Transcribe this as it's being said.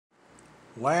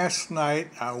Last night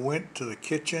I went to the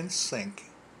kitchen sink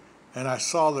and I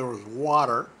saw there was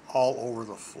water all over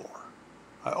the floor.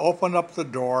 I opened up the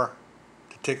door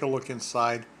to take a look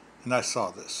inside and I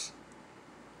saw this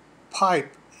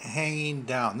pipe hanging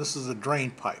down. This is a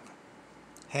drain pipe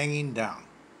hanging down.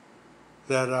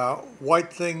 That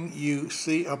white thing you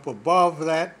see up above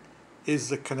that is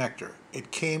the connector.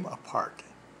 It came apart.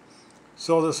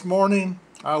 So this morning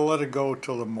I let it go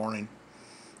till the morning.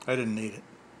 I didn't need it.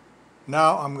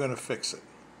 Now I'm going to fix it.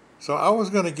 So I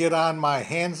was going to get on my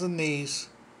hands and knees,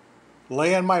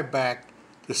 lay on my back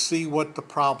to see what the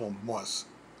problem was.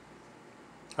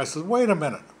 I said, wait a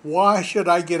minute, why should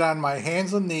I get on my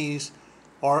hands and knees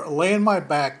or lay on my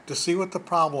back to see what the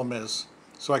problem is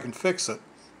so I can fix it,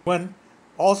 when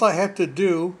all I have to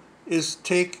do is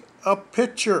take a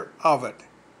picture of it?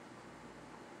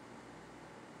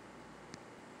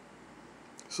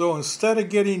 So instead of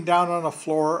getting down on the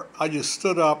floor, I just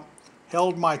stood up,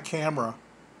 held my camera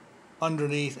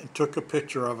underneath and took a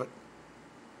picture of it.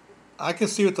 I can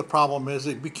see what the problem is.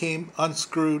 It became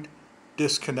unscrewed,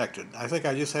 disconnected. I think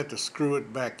I just have to screw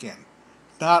it back in.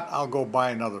 If not, I'll go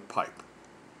buy another pipe.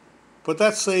 But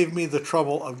that saved me the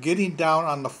trouble of getting down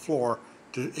on the floor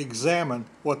to examine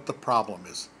what the problem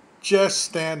is. Just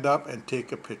stand up and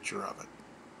take a picture of it.